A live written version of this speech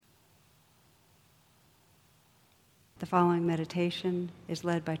The following meditation is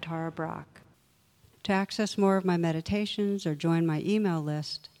led by Brach. To access more of my meditations or join my email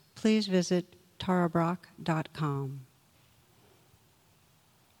list, please visit tarabrach.com.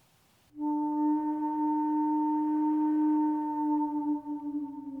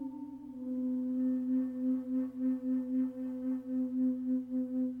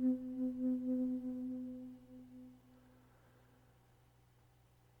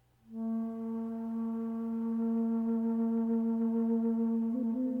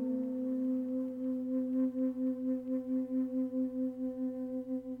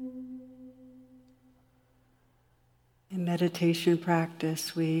 In meditation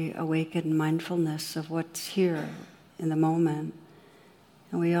practice, we awaken mindfulness of what's here in the moment.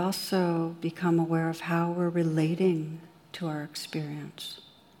 And we also become aware of how we're relating to our experience.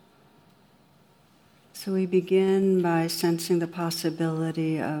 So we begin by sensing the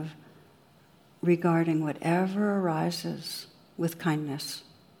possibility of regarding whatever arises with kindness.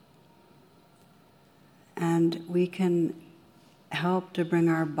 And we can help to bring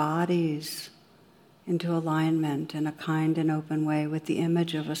our bodies into alignment in a kind and open way with the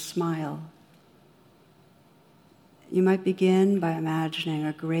image of a smile. You might begin by imagining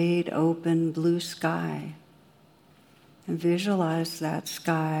a great open blue sky and visualize that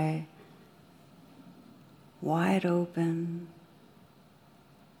sky wide open,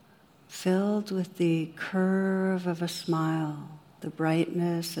 filled with the curve of a smile, the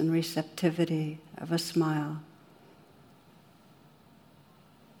brightness and receptivity of a smile.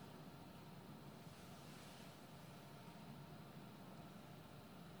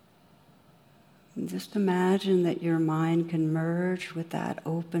 And just imagine that your mind can merge with that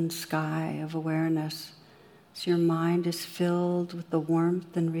open sky of awareness, so your mind is filled with the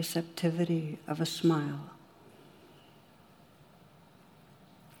warmth and receptivity of a smile.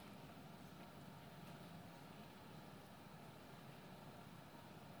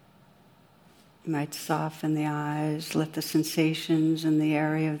 You might soften the eyes, let the sensations in the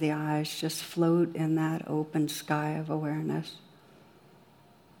area of the eyes just float in that open sky of awareness.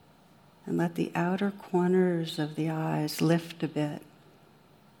 And let the outer corners of the eyes lift a bit,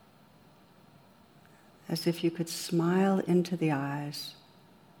 as if you could smile into the eyes.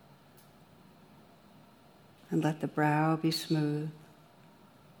 And let the brow be smooth.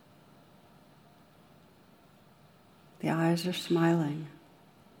 The eyes are smiling,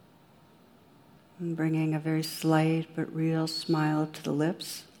 and bringing a very slight but real smile to the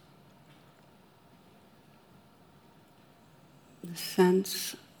lips.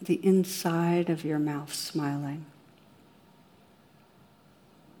 Sense the inside of your mouth smiling.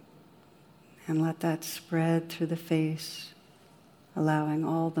 And let that spread through the face, allowing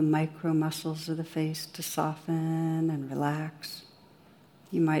all the micro muscles of the face to soften and relax.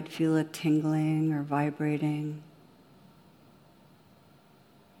 You might feel it tingling or vibrating.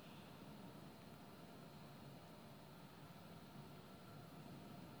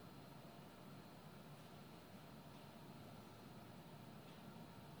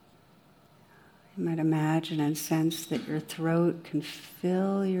 You might imagine and sense that your throat can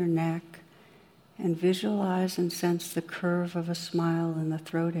fill your neck, and visualize and sense the curve of a smile in the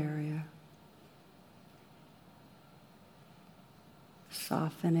throat area.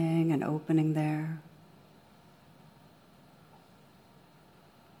 Softening and opening there.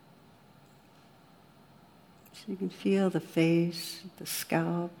 So you can feel the face, the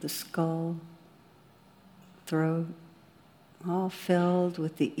scalp, the skull, throat, all filled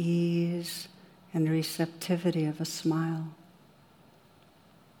with the ease and receptivity of a smile.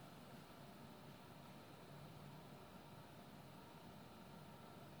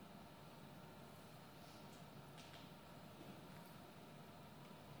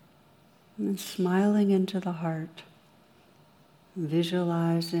 And then smiling into the heart,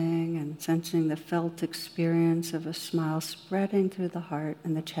 visualizing and sensing the felt experience of a smile spreading through the heart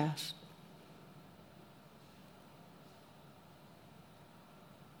and the chest.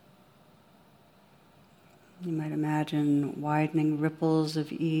 You might imagine widening ripples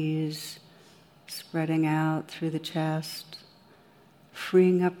of ease spreading out through the chest,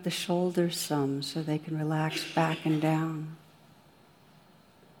 freeing up the shoulders some so they can relax back and down.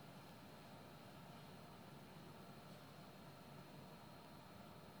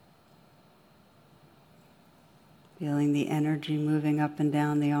 Feeling the energy moving up and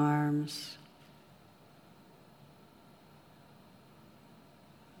down the arms.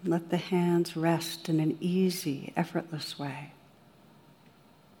 Let the hands rest in an easy, effortless way.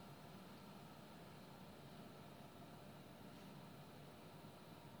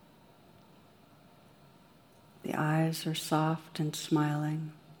 The eyes are soft and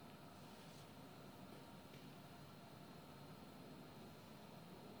smiling.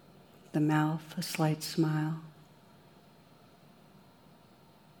 The mouth, a slight smile.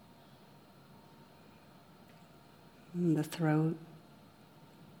 And the throat,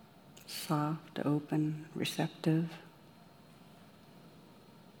 soft, open, receptive.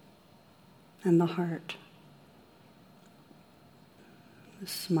 And the heart.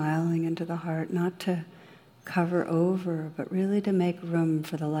 Smiling into the heart, not to cover over, but really to make room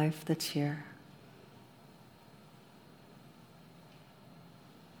for the life that's here.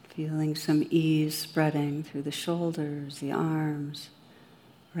 Feeling some ease spreading through the shoulders, the arms,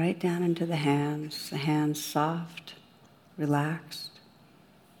 right down into the hands soft, relaxed.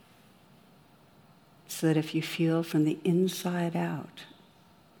 So that if you feel from the inside out,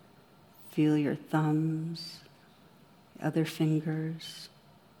 feel your thumbs, other fingers,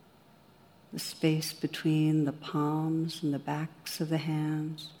 the space between the palms and the backs of the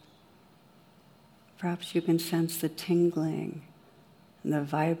hands. Perhaps you can sense the tingling and the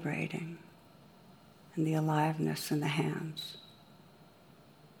vibrating and the aliveness in the hands.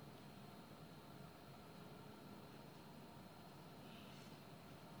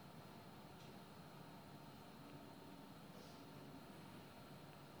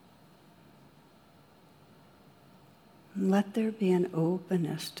 And let there be an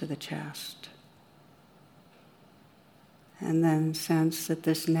openness to the chest. And then sense that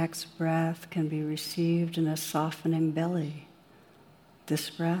this next breath can be received in a softening belly.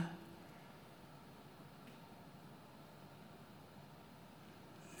 This breath.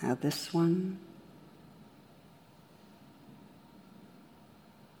 Now this one.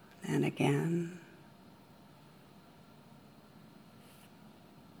 And again.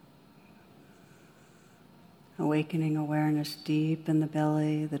 Awakening awareness deep in the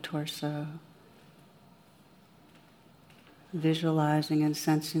belly, the torso. Visualizing and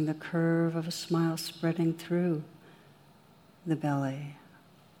sensing the curve of a smile spreading through the belly.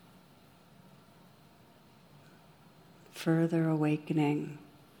 Further awakening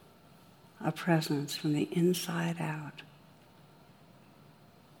a presence from the inside out.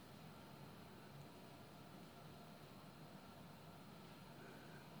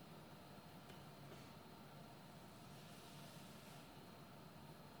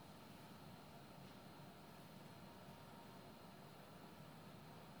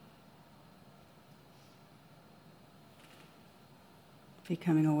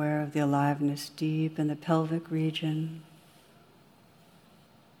 Becoming aware of the aliveness deep in the pelvic region.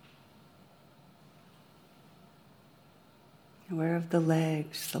 Aware of the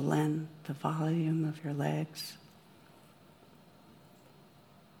legs, the length, the volume of your legs.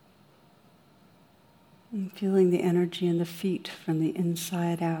 And feeling the energy in the feet from the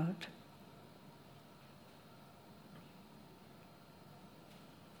inside out.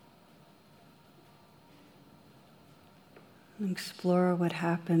 Explore what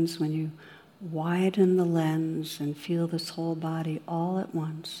happens when you widen the lens and feel this whole body all at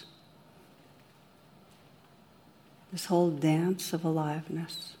once. This whole dance of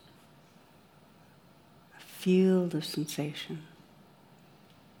aliveness, a field of sensation.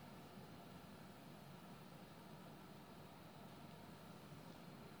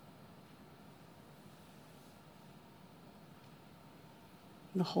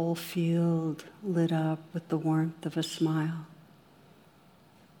 The whole field lit up with the warmth of a smile.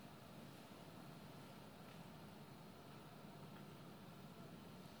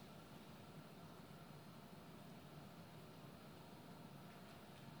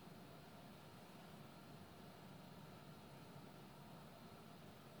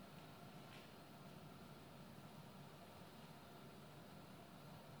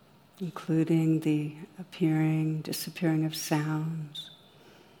 Including the appearing, disappearing of sounds.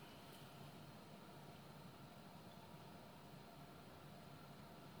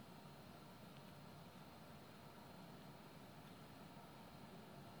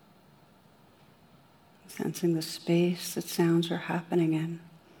 Sensing the space that sounds are happening in.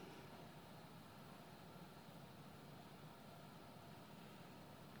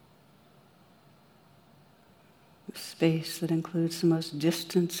 The space that includes the most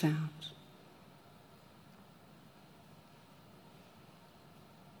distant sounds.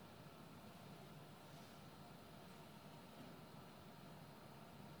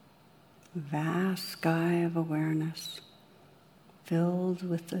 A vast sky of awareness filled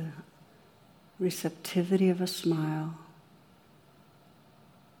with the receptivity of a smile.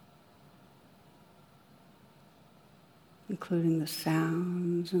 Including the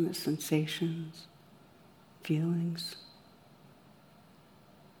sounds and the sensations, feelings.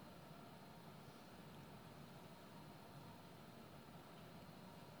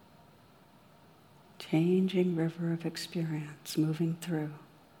 Changing river of experience moving through.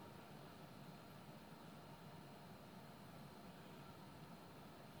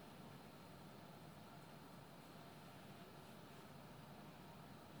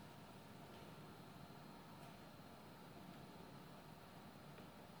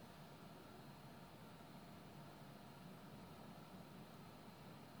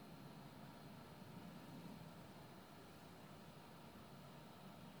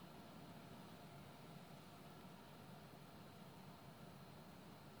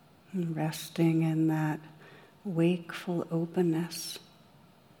 And resting in that wakeful openness.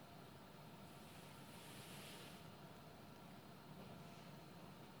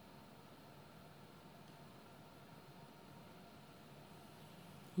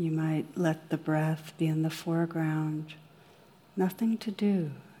 You might let the breath be in the foreground. Nothing to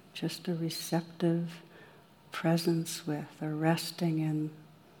do, just a receptive presence with or resting in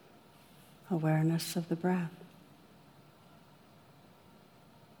awareness of the breath.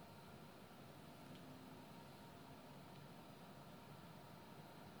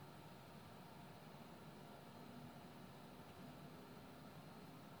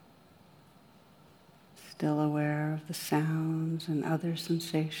 Still aware of the sounds and other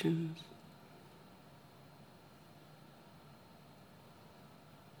sensations.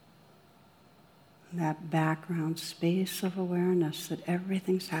 That background space of awareness that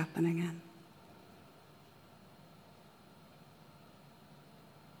everything's happening in.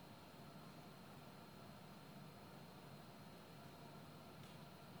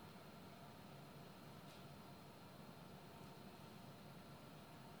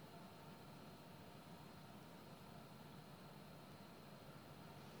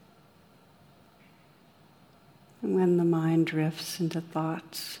 And when the mind drifts into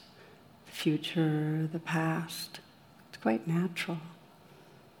thoughts, the future, the past, it's quite natural.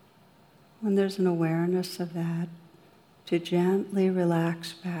 When there's an awareness of that, to gently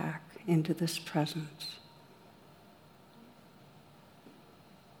relax back into this presence.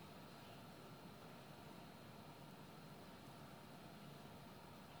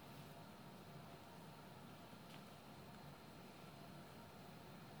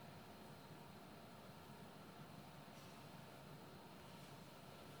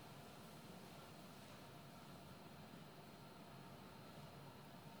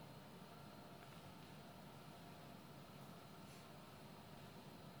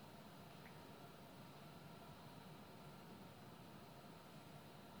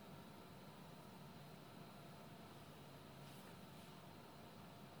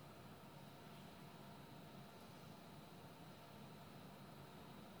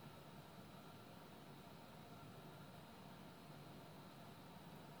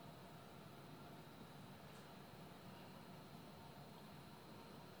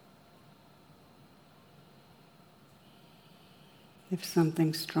 If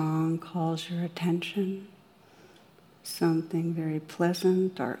something strong calls your attention, something very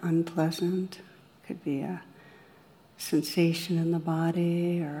pleasant or unpleasant, could be a sensation in the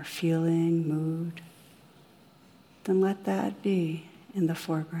body or a feeling, mood, then let that be in the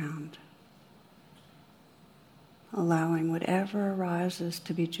foreground. Allowing whatever arises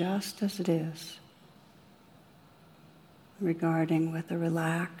to be just as it is, regarding with a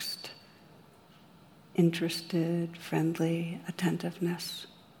relaxed, interested, friendly attentiveness,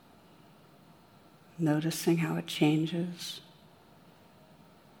 noticing how it changes.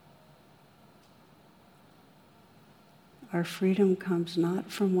 Our freedom comes not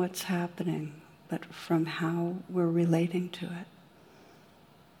from what's happening, but from how we're relating to it.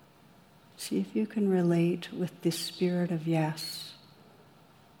 See if you can relate with the spirit of yes,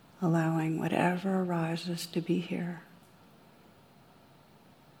 allowing whatever arises to be here.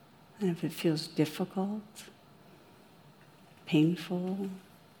 And if it feels difficult, painful,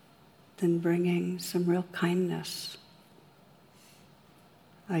 then bringing some real kindness.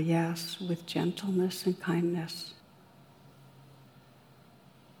 A yes with gentleness and kindness.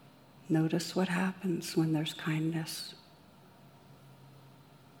 Notice what happens when there's kindness.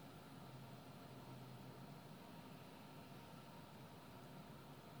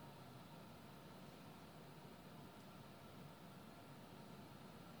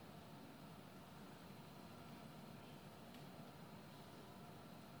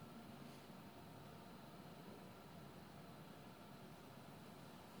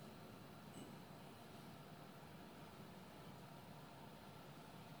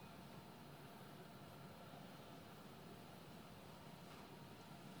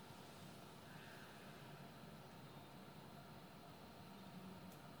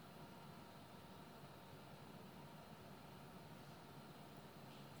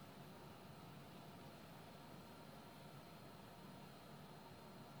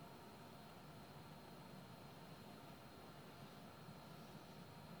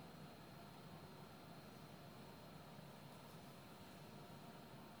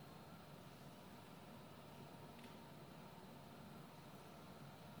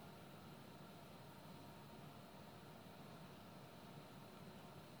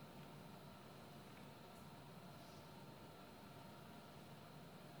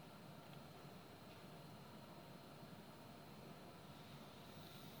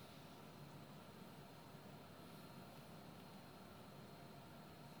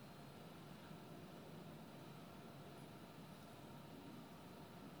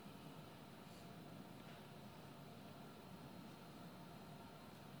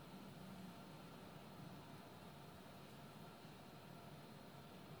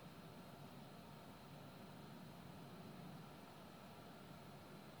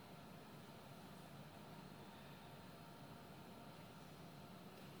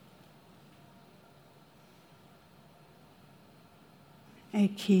 A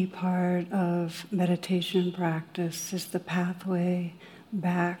key part of meditation practice is the pathway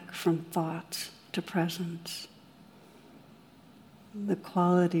back from thoughts to presence. The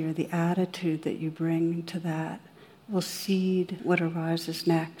quality or the attitude that you bring to that will seed what arises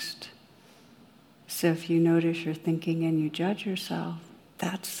next. So if you notice you're thinking and you judge yourself,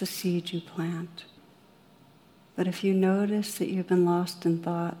 that's the seed you plant. But if you notice that you've been lost in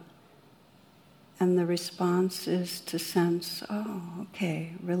thought, and the response is to sense, oh,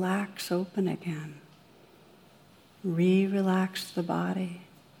 okay, relax, open again. Relax the body,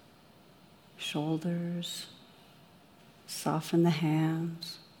 shoulders, soften the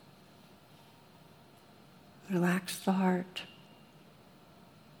hands, relax the heart,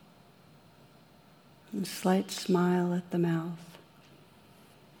 and a slight smile at the mouth.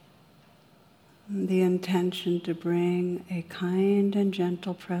 And the intention to bring a kind and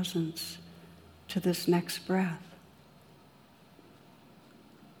gentle presence to this next breath.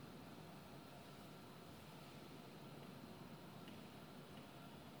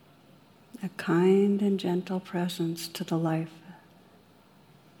 A kind and gentle presence to the life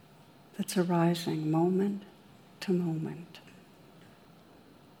that's arising moment to moment.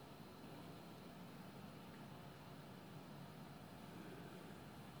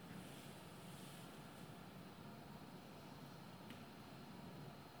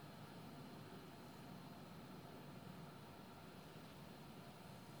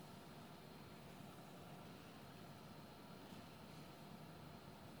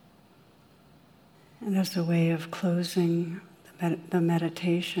 And as a way of closing the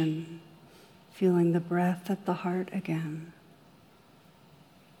meditation, feeling the breath at the heart again.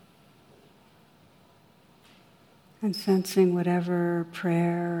 And sensing whatever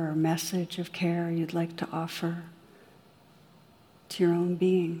prayer or message of care you'd like to offer to your own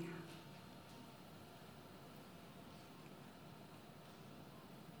being.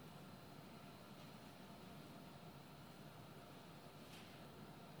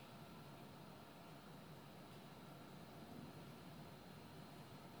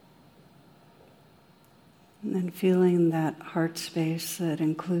 And then feeling that heart space that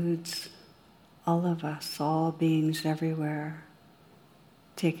includes all of us, all beings everywhere,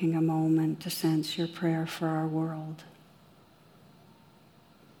 taking a moment to sense your prayer for our world.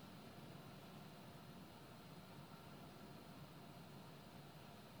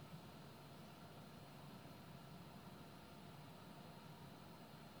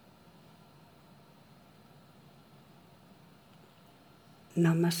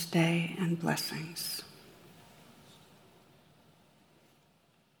 Namaste and blessings.